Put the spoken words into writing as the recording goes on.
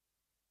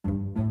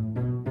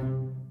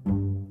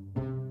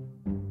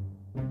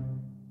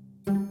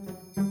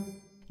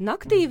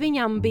Naktī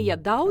viņam bija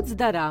daudz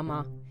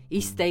darāmā.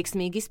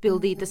 Izteiksmīgi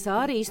izpildītas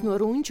ārijas no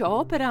runču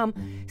operām,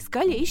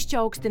 skaļi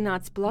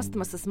izčaukstināts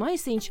plastmasas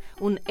maisiņš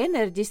un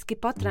enerģiski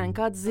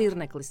patrenkāts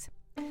zirneklis.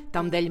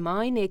 Tamdēļ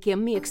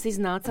mājiniekiem miegs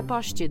iznāca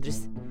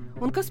pašķidrs.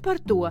 Un kas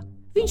par to?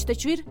 Viņš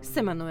taču ir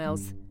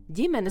Semanuels.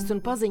 Ģimenes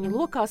un paziņu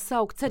lokā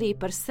saukts arī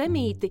par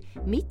Semīti,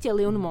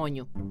 Miķeli un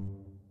Moņu.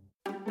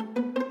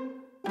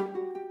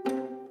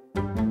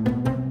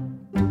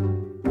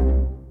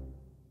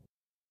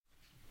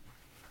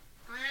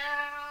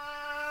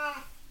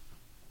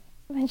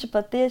 Viņš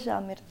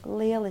patiešām ir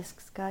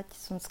lielisks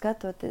kaķis, un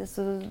skatoties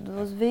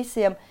uz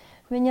visiem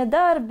viņa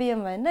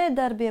darbiem vai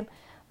nedarbiem,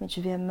 viņš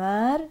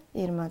vienmēr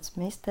ir mans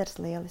misters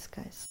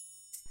Lieliskais.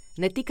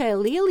 Ne tikai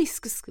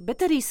lielisks,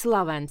 bet arī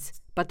slavens,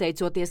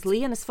 pateicoties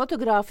Lienes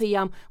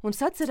fotogrāfijām un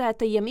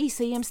sacerētajiem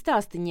īsajiem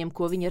stāstiņiem,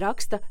 ko viņa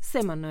raksta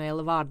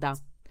Semanuela vārdā.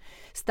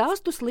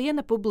 Stāstus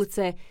Liene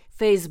publicē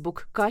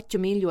Facebook kaķu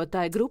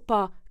mīļotāju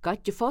grupā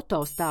Kaķu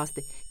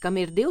fotostāsti, kam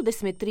ir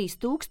 23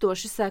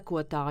 000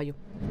 sekotāju.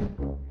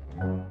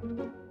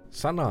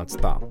 Sanāca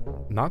tā.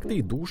 Naktī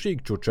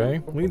dūšīgi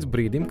čučēja līdz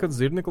brīdim, kad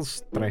zirneklis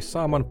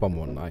stresā man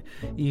pamodināja.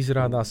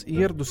 Izrādās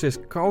ieradusies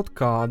kaut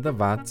kāda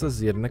veca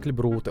zirnekļa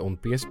brūte un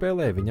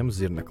piespēlēja viņam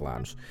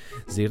zirneklēnus.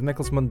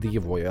 Zirneklis man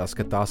dievojās,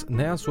 ka tās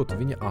neesot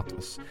viņa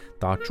atves,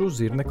 taču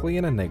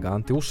zirnekliene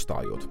neganti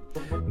uzstājot.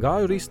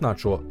 Gāju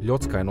risināt šo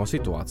ļockaino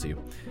situāciju.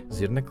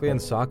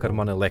 Zirnekliene sāka ar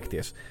mani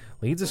lekties.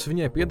 Līdz es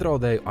viņai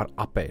piedraudēju ar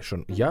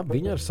apēšanu, ja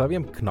viņa ar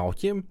saviem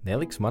knauķiem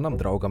neliks manam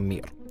draugam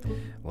mieru.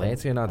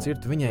 Lēcienā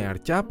cirt viņai ar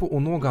ķepu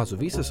un nogāzu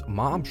visas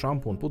māmu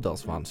šampūnu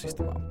pudeles vannas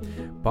istabā.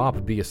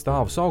 Pāpa bija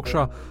stāvus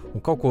augšā un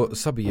kaut ko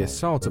sabijies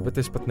sauca,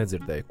 bet es pat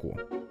nedzirdēju ko.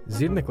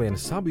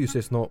 Zirnekliene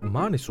sabijusies no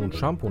manis un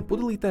šampūnu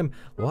pudelītēm,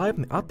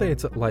 laipni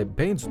atteica, lai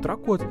beidzu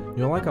trakot,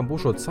 jo laikam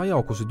būšot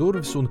sajaukusi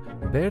durvis un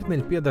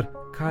bērtneļi piedar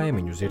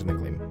kaimiņu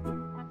zirneklim.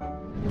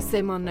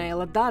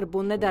 Semanuela darbu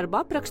un nedarbu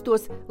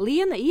aprakstos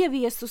Liene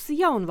ieviesusi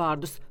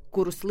jaunvārdus,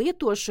 kurus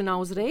lietošanā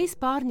uzreiz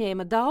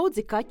pārņēma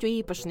daudzi kaķu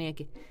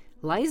īpašnieki.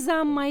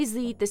 Laizām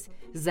maizītes,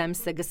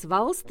 zemsegas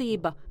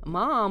valstība,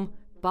 mām,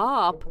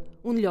 pāp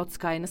un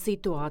ļockaina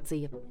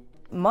situācija.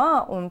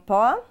 Mā un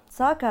pā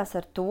sākās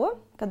ar to,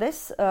 kad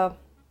es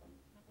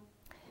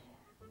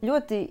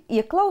ļoti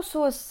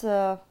ieklausos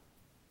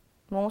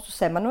mūsu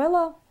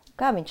Semanuelā,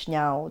 kā viņš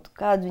ņaud,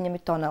 kāda viņam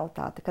ir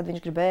tonalitāte, kad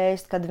viņš grib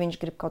ēst, kad viņš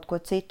grib kaut ko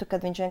citu,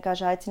 kad viņš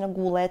vienkārši aicina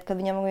gulēt, kad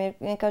viņam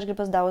vienkārši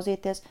gribas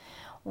daudzīties.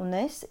 Un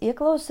es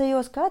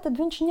ieklausījos, kā tad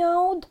viņš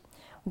ņaud.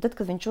 Un tad,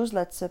 kad viņš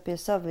uzlec pie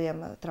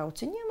saviem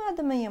trauciņiem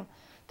ēdamajiem,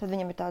 tad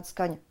viņam ir tāda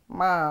skaņa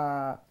mā,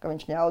 ka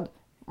viņš ņaud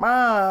mā.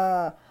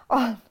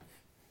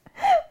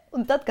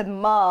 Un tad, kad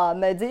mā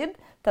nedzird,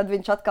 tad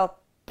viņš atkal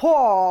po.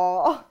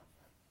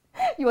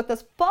 Jo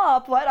tas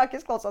pāp vairāk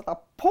izklausās tā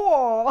po.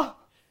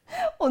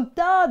 Un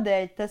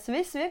tādēļ tas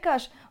viss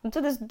vienkārši, un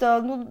tad es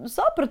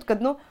sapratu, ka,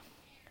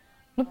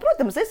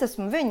 protams, es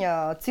esmu viņa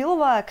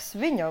cilvēks,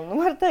 viņa,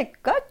 var teikt,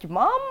 kaķu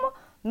mamma,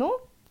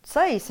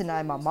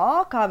 saīsinājumā mā,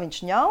 kā viņš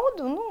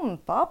ņaud, un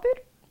pāpa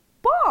ir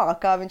pā,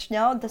 kā viņš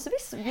ņaud. Tas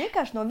viss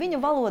vienkārši no viņa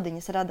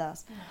valodiņas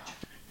radās.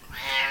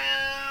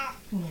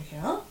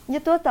 Ja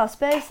to tā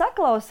spēja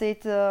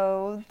saklausīt,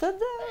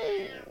 tad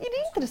ir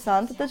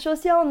interesanti. Tad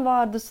šos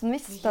jaunvārdus un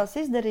visas tās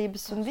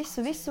izdarības un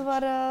visu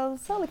var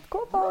salikt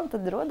kopā, un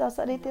tad rodās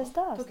arī tie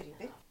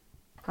stāsti.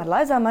 Ar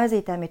laizām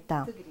maizītēm ir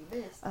tā.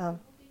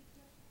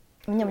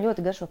 Viņam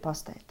ļoti garšo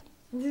pastēti.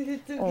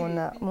 Un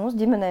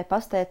mūsu ģimenē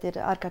pastēti ir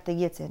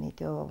ārkārtīgi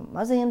iecienīti, jo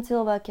mazajiem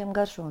cilvēkiem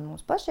garšo un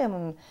mūsu pašiem.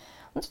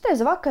 Un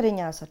citreiz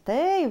vakariņās ar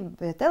tēju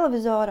pie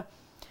televizora.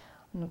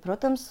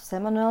 Protams,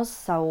 Semanuels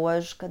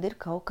sauž, kad ir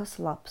kaut kas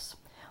labs.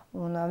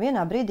 Un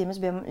vienā brīdī mēs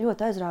bijām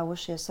ļoti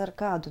aizrāvušies ar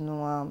kādu no,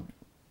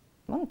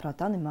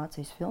 manuprāt,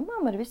 animācijas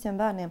filmām ar visiem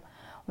bērniem.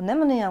 Un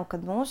nemanījām,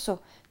 kad mūsu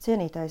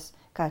cienītais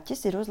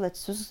kaķis ir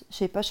uzlicis uz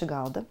šī paša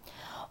galda.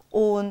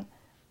 Un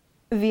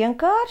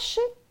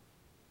vienkārši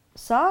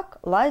sāk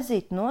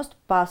laizīt nost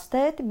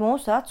pastēti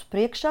mūsu acu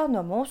priekšā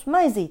no mūsu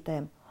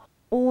maizītēm.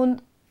 Un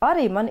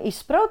arī man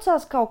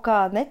izspraucās kaut kā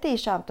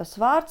netīšām tas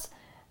vārds,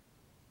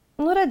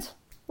 redz,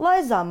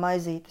 laizām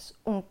maizītes,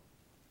 un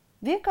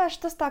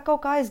vienkārši tas tā kaut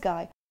kā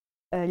aizgāja.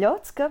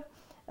 Ļocka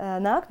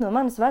nāk no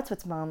manas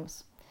vecvecmāmas.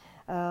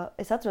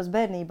 Es atceros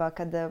bērnībā,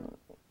 kad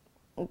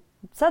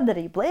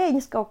sadarīja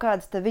blēņas kaut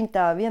kādas, tad viņa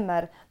tā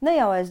vienmēr ne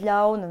jau aiz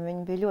ļauna,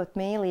 viņa bija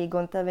ļoti mīlīga,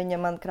 un tad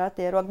viņa man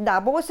kratīja roku,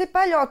 dabūsi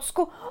pa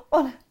ļocku,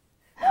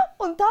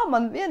 un tā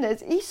man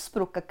vienreiz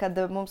izspruka, kad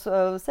mums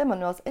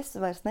Semanuels, es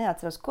vairs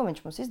neatceros, ko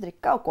viņš mums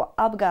izdarīja, kaut ko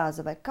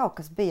apgāza vai kaut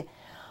kas bija.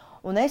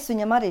 Un es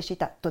viņam arī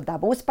šitā, tu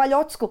dabūsi pa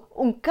ļocku,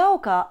 un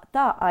kaut kā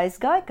tā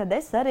aizgāja, kad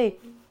es arī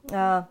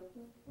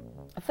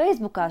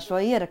Facebookā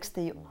šo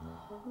ierakstīju.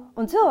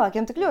 Un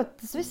cilvēkiem tik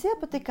ļoti tas viss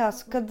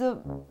iepatikās, kad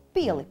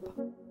pielipa.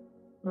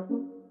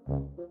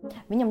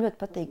 Viņam ļoti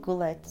patīk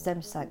gulēt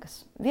zem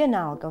segas.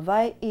 Vienalga,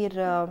 vai ir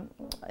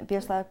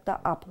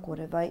pieslēgta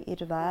apkure, vai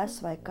ir vēs,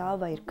 vai kā,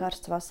 vai ir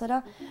karsts vasarā,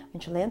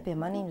 viņš lien pie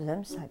manīm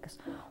zem segas.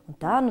 Un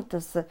tā,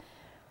 tas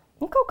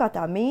Un kaut kā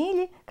tā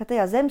mīļi, ka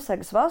tajā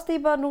Zemsagas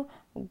valstībā,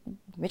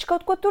 viņš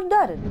kaut ko tur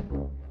dara.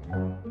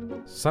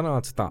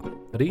 Sanāca tā.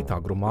 Rītā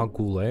grumā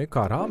gulēja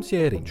kā rāms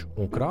jēriņš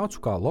un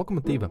krācu kā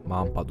lokomotīva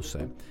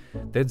māmpadusē.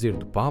 Te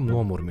dzirdu pāmu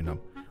nomurminam.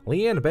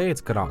 Liene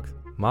beidz krākt.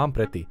 Mām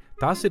pretī.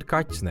 Tas ir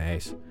kaķis, nē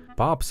es.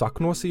 Pāpa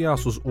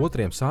saknosījās uz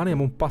otriem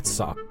sāniem un pats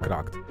sāk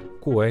krākt.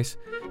 Ko es?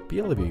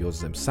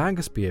 Pielevījos zem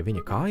segas pie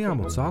viņa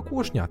kājām un sāku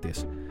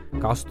ošņāties.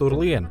 Kas tur,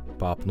 Liene?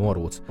 Pāpa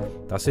norūc.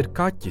 Tas ir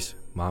kaķis.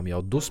 Mām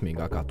jau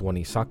dusmīgākā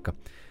tonī saka.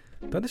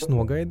 Tad es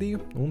nogaidīju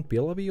un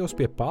pielavījos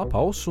pie pāpa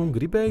auss un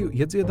gribēju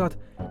iedziedāt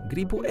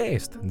gribu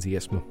ēst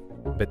dziesmu.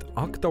 Bet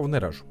aktavu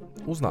neražu.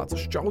 Uznāca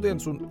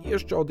šķaudiens un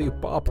iešķaudīju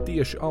pāpu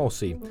tieši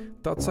ausī.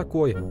 Tad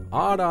sakoja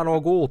ārā no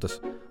gultas.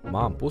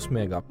 Māma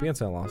pusmiegā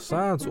piecēlās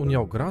sēdz un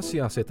jau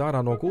grasījās iet ārā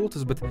no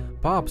gultas, bet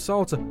pāpa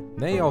sauca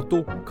ne jau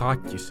tu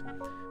kaķis.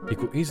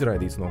 Tiku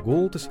izraidīts no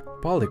gultas,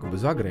 paliku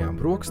bez agrējām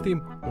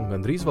brokastīm un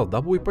gandrīz vēl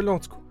dabūju pa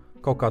ļocku.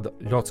 Kaut kāda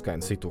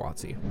ļockaina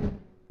situācija.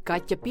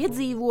 Kaķa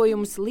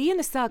piedzīvojumus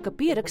Liene sāka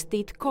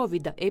pierakstīt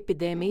Covida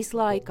epidēmijas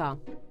laikā.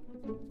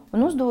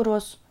 Un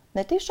uzdūros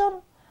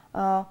netīšām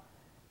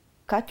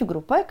kaķu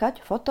grupai,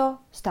 kaķu foto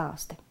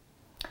stāsti.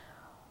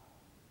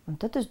 Un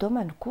tad es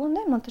domāju,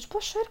 man taču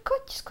pašai ir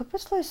kaķis,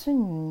 kāpēc lai es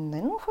viņu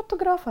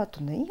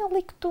nenofotografētu,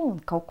 neieliktu un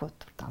kaut ko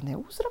tur tā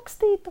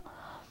neuzrakstītu.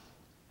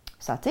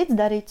 Sacīts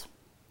darīts,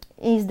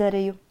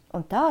 izdarīju,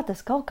 un tā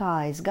tas kaut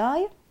kā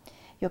aizgāja,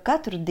 jo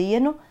katru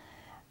dienu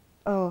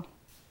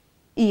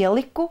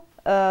ieliku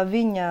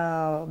viņa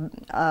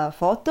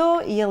foto,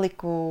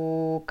 ieliku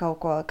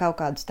kaut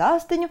kādu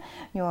stāstiņu,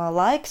 jo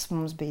laiks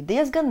mums bija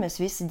diezgan, mēs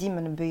visi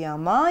ģimene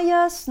bijām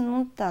mājās,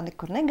 tā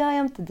nekur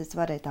negājām, tad es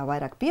varēju tā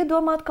vairāk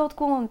piedomāt kaut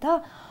ko un tā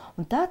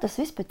tas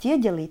viss pa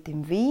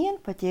ķieģelītim vien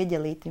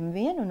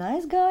un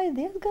aizgāja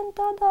diezgan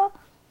tādā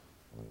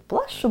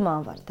plašumā,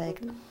 var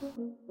teikt.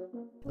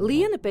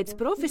 Liene pēc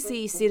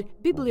profesijas ir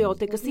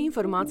bibliotekas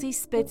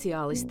informācijas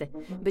speciāliste,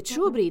 bet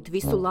šobrīd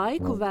visu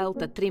laiku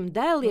velta 3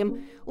 dēliem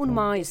un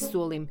mājas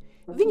solim.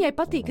 Viņai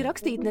patīk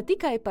rakstīt ne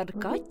tikai par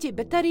kaķi,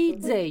 bet arī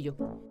dzēju.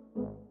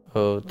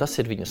 Tas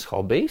ir viņas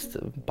hobijs,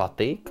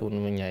 patīk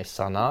un viņai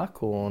sanāk,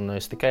 un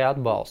es tikai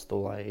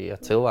atbalstu, lai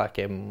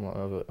cilvēkiem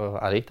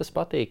arī tas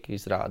patīk,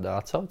 izrāda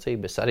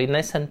atsaucību. Es arī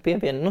nesen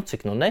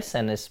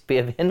nesen es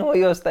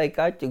pievienojos tai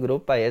kaķu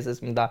grupai, es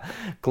esmu tā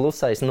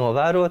klusais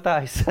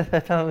novērotājs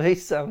tam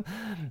visam,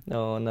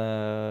 un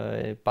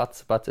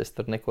pats es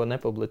tur neko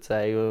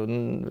nepublicēju.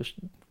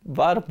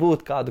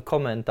 Varbūt kādu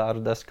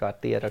komentāru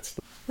dažkārt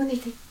ierakstu.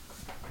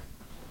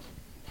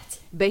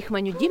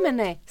 Behmaņu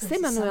ģimenē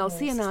Semanuels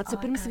ienāca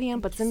pirms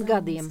 11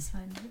 gadiem.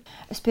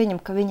 Es pieņemu,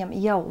 ka viņam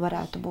jau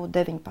varētu būt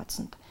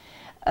 19.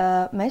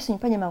 Mēs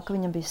viņu paņemam, ka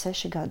viņam bija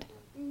 6 gadi.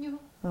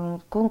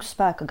 Kungs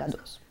spēka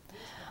gados.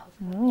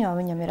 Jā,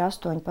 viņam ir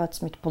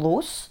 18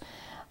 plus.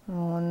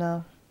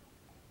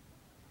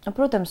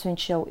 Protams,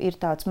 viņš jau ir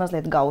tāds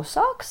mazliet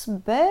gausāks,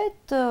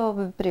 bet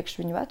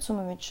priekš viņa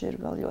vecuma viņš ir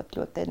vēl ļoti,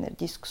 ļoti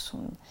enerģisks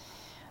un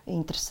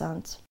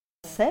interesants.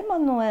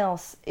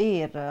 Semanuels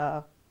ir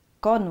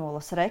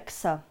Kornuolas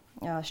Reksa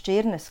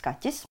šķirnes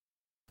kaķis.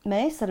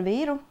 Mēs ar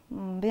vīru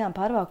bijām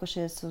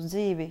pārvākušies uz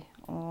dzīvi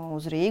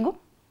uz Rīgu,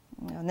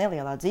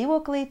 nelielā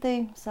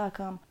dzīvoklītī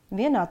sākām.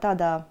 Vienā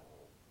tādā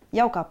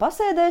jaukā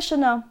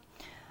pasēdēšanā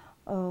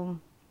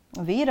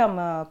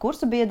vīram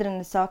kursa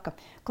biedrene saka,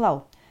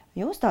 Klau,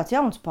 jūs tāds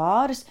jauns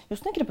pāris,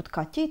 jūs negribat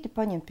kaķīti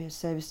paņemt pie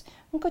sevis.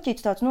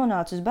 Kaķītis tāds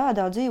nonācis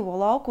bēdā, dzīvo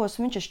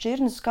laukos, viņš ir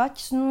šķirnes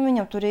kaķis,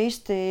 viņam tur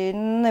īsti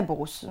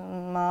nebūs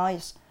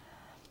mājas.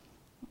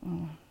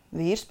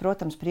 Vīrs,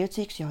 protams,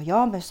 priecīgs, jā,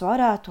 mēs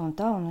varētu un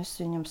tā, un es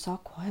viņam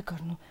saku, Egar,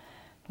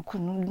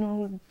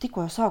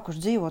 tikko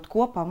sākuši dzīvot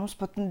kopā, mums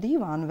pat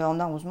divāni vēl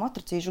nav uz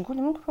matracīšu,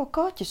 guļam, kā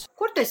kaķis.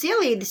 Kur tu esi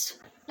ielīdis?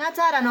 Nāc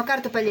ārā no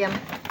kartupeļiem.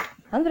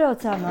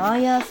 Atbraucām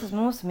mājās uz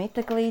mūsu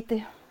miteklīti,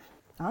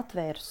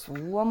 atvēra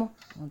somu,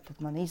 un tad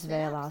man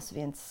izvēlās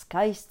viens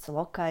skaists,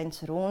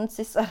 lokains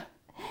runcis ar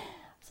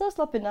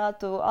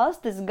saslapinātu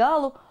astes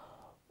galu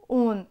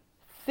un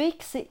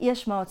fiksi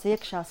iešmauca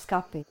iekšā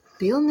skapī.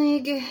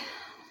 Pilnīgi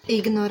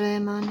ignorē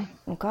mani.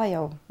 Un kā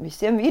jau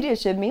visiem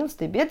vīriešiem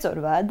mīlestība iet caur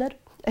vēderu,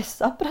 es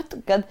sapratu,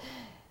 kad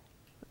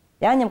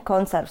jāņem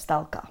konservas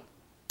talkā.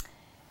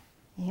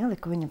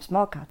 Ieliku viņam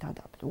smalkā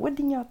tādā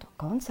bļodiņā, to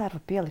konservu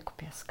pieliku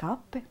pie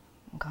skapi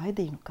un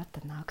gaidīju, kad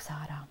tad nāks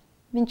ārā.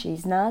 Viņš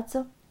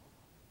iznāca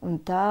un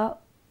tā,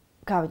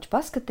 kā viņš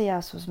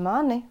paskatījās uz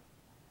mani,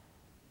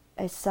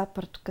 es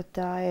sapratu, ka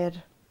tā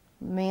ir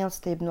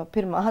mīlestība no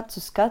pirmā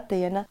acu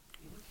skatiena.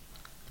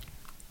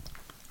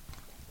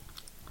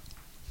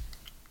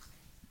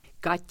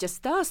 Kaķa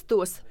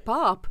stāstos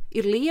Pāp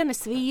ir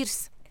Lienes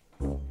vīrs.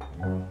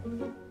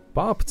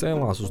 Pāpa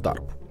cēlās uz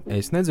darbu.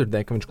 Es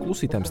nedzirdēju, ka viņš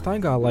klusītēm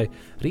staigā, lai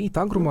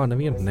rīta agrumā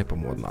nevienu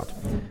nepamodinātu.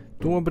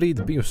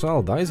 Tobrīd biju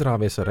saldā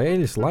aizrāvies ar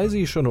eļļas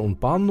laizīšanu un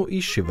pannu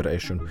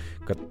izšivrēšanu,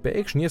 kad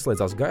pēkšņi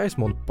ieslēdzās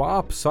gaisma un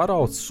Pāpa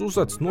sarauts,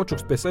 suzacis,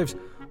 nočuks pie sevis.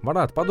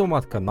 Varētu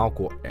padomāt, ka nav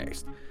ko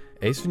ēst.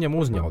 Es viņam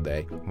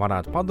uzņaudēju.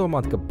 Varētu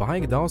padomāt, ka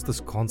baigi daudz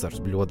tas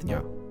konservs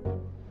bļodiņā.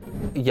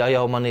 Ja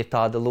jau man ir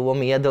tāda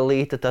loma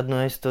iedalīta, tad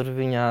es tur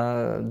viņā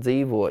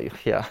dzīvoju.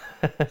 Jā.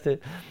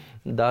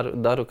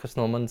 Daru, kas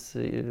no manis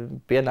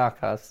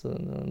pienākās,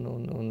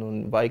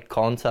 un vajag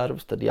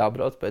konservus, tad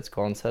jābrauc pēc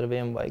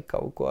konserviem, vai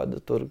kaut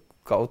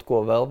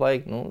ko vēl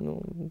vajag.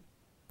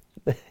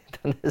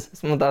 Tad es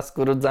esmu tas,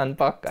 kuru dzen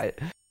pakaļ.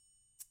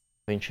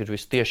 Viņš ir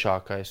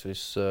vistiešākais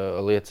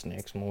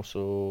liecinieks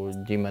mūsu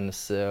ģimenes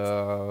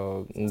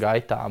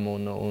gaitām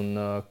un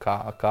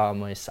kā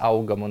mēs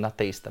augam un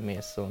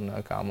attīstamies un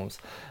kā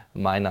mums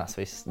mainās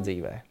viss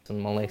dzīvē.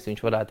 Un, man liekas,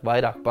 viņš varētu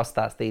vairāk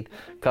pastāstīt,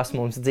 kas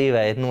mums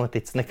dzīvē ir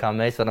noticis, nekā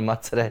mēs varam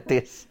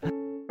atcerēties.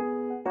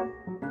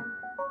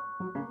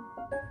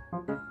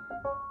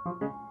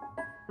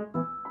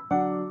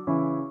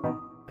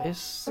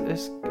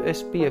 Es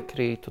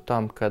piekrītu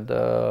tam, kad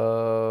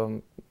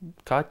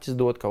kaķis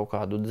dod kaut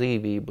kādu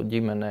dzīvību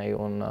ģimenei,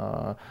 un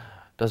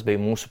tas bija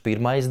mūsu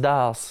pirmais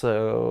dēls,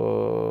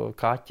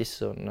 kaķis,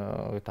 un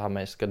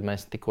kad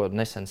mēs tikko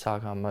nesen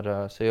sākām ar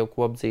sievu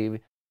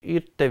kopdzīvi.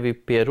 Ir tevi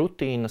pie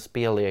rutīnas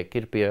pieliek,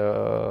 ir pie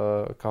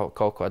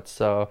kaut kāds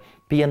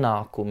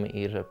pienākumi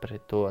ir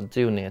pret to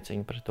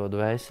dzīvnieciņu, pret to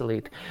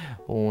dvēselīti,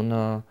 un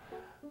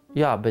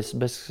jā,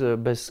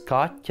 bez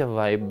kaķa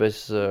vai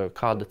bez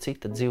kāda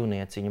cita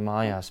dzīvnieciņa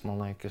mājās,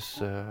 man liekas,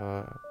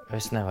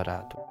 es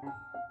nevarētu.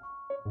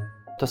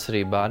 Tas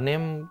arī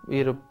bērniem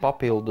ir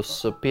papildus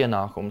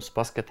pienākums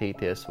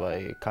paskatīties,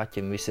 vai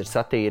kaķim viss ir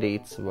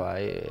satīrīts,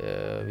 vai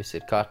viss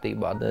ir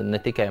kārtībā.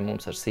 Ne tikai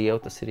mums ar sievu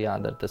tas ir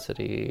jādara, tas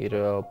arī ir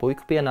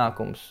puiku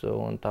pienākums,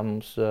 un tam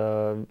mums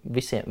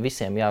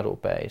visiem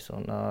jārūpējas.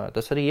 Un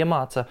tas arī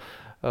iemāca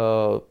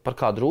par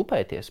kādu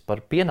rūpēties,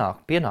 par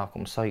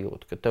pienākumu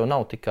sajūtu, ka tev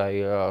nav tikai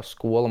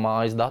skola,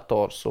 mājas,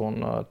 dators un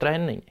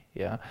treniņi,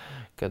 ja?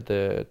 Kad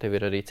tev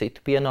ir arī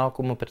citi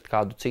pienākumi pret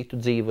kādu citu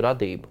dzīvu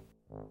radību.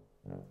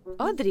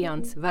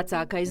 Adrians,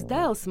 vecākais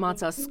dēls,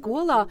 mācās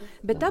skolā,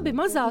 bet abi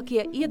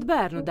mazākie iet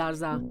bērnu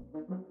dārzā.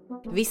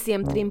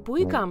 Visiem 3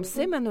 puikām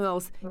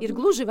Semanuels ir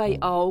gluži vai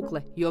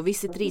aukle, jo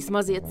visi 3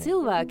 mazie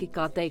cilvēki,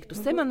 kā teiktu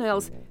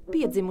Semanuels,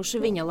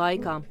 piedzimuši viņa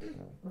laikā.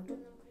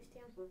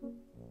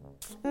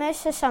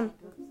 Mēs esam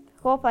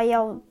kopā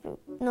jau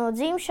no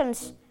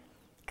dzimšanas,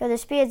 kad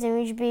es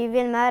piedzimu, viņš bija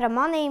vienmēr ar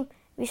manīm,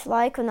 visu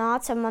laiku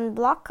nāca man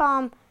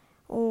blakām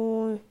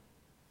un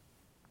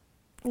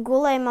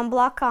gulēja man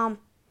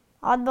blakām.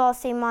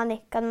 Atbalstīja mani,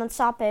 kad man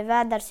sāpēja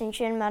vēders, viņš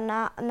vienmēr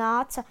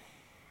nāca.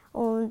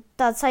 Un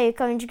tāda sajūta,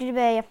 ka viņš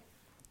gribēja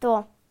to,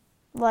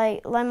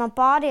 lai man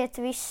pāriet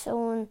viss.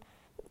 Un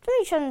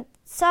viņš man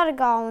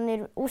sargā un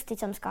ir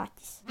uzticams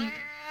kaķis.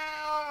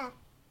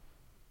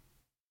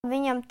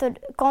 Viņam tur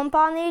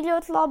kompānija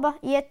ļoti laba,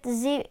 iet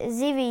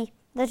zivī,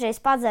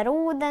 dažreiz padzer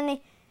ūdeni.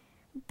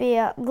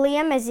 Pie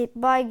gliemezi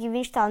baigi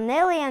viņš tā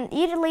nelien,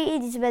 ir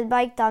līdzi, bet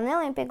baigi tā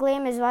nelien pie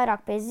gliemezi,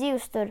 vairāk pie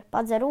zivs, tur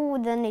padzer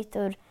ūdeni,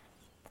 tur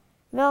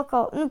vēl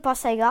kaut,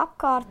 pasaigā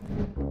apkārt.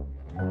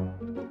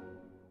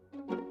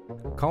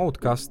 Kaut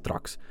kas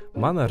traks.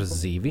 Man ar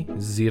zivi,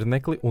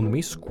 zirnekli un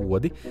misu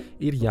kodi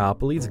ir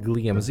jāpalīdz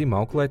gliemezim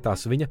auklēt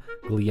tās viņa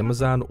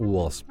gliemezēnu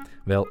olas.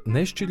 Vēl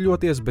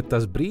nešķiļoties, bet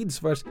tas brīdis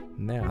vairs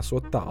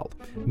neesot tālu.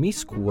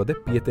 Misu kode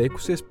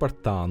pieteikusies par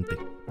tanti.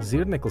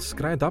 Zirneklis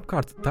skraida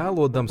apkārt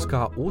tēlodams,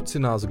 kā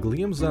ucinās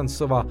gliemezēns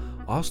savā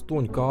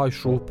 8 kāju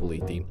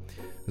šūpulītī.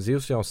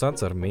 Zivs jau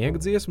sac ar miega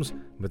dziesmas,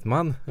 bet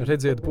man,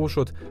 redziet,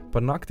 būšot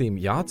par naktīm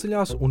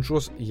jāceļās un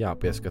šos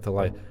jāpieskata,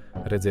 lai,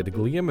 redziet,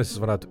 gliemezes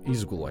varētu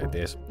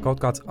izgulēties. Kaut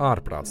kāds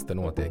ārprāts te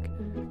notiek.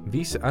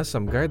 Visi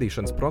esam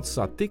gaidīšanas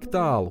procesā tik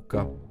tālu,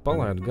 ka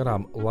palaidu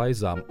garām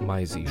laizām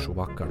maizīšu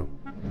vakaru.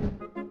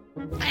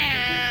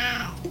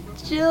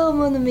 Čau,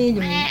 mana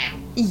mīļumā.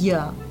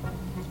 Jā,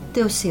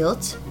 tev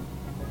silts?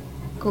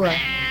 Ko?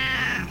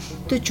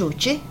 Tu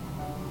čuči?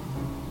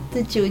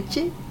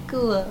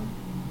 Ko?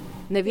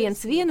 Neviens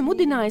vienu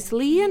mudinājis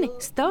Lieni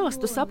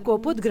stāstus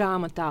apkopot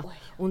grāmatā,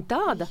 un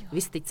tāda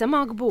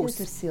visticamāk būs.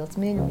 Tas ir silts,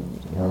 mīļumā,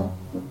 jā.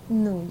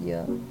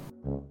 Jā.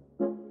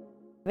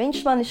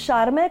 Viņš mani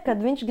šarmē,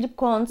 kad viņš grib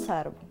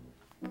konservu.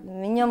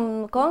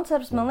 Viņam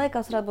konservs, man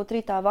liekas, varētu būt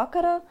rītā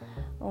vakarā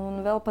un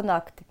vēl pa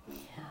nakti.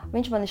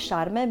 Viņš mani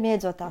šarmē,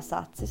 miedzotās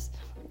acis,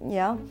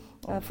 jā,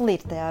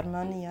 flirtē ar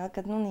mani, jā,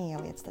 kad,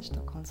 ieliec taču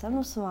to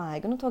konservu,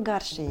 svaigu, to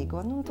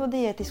garšīgo, to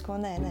diētisko,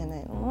 nē.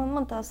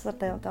 Man tās ar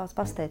tās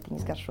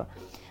pastētiņas garšo.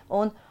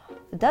 Un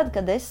tad,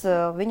 kad es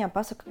viņam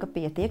pasaku, ka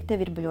pietiek,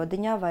 tev ir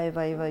bļodiņā,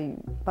 vai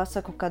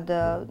pasaku, kad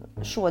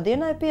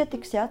šodienai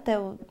pietiks, jā,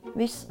 tev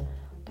viss,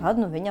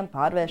 tad, viņam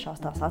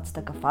pārvēršās tās acis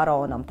tā kā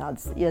faraonam,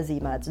 tādas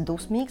iezīmētas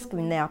dusmīgas,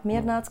 ka viņi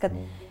neapmierināts, kad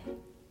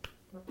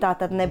tā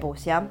tad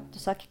nebūs, jā? Tu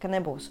saki, ka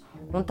nebūs.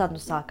 Un tad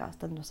sākās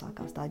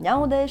tā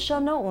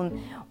ņaudēšana un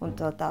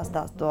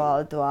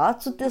to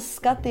acu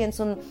skatiens.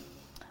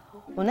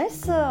 Un es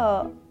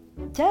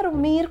ķeru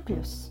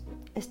mirkļus.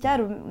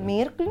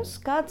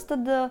 Kāds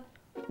tad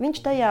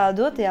viņš tajā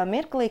dotajā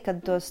mirklī,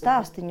 kad to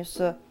stāstiņus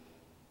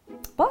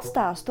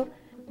pastāstu,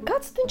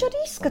 kāds viņš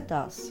arī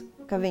izskatās,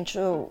 ka viņš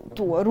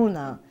to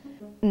runā.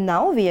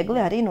 Nav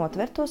viegli arī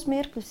notvert tos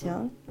mirkļus, jā,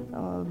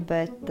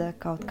 bet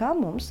kaut kā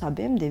mums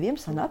abiem diviem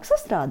sanāk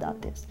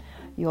sastrādāties.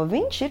 Jo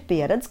viņš ir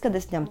pieredzis, kad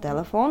es ņemu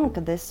telefonu,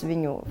 kad es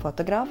viņu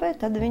fotografēju,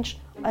 tad viņš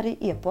arī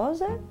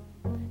iepozē.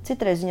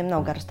 Citreiz viņam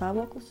nav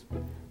garastāvoklis.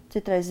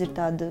 Citreiz ir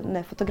tāda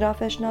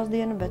nefotografēšanās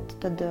diena, bet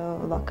tad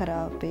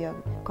vakarā pie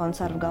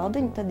konservu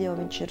galdiņa, tad jau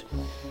viņš ir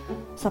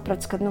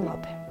sapratis, ka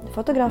labi.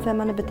 Fotografē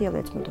mani, bet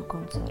ieliec man to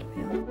konservu.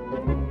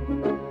 Jā.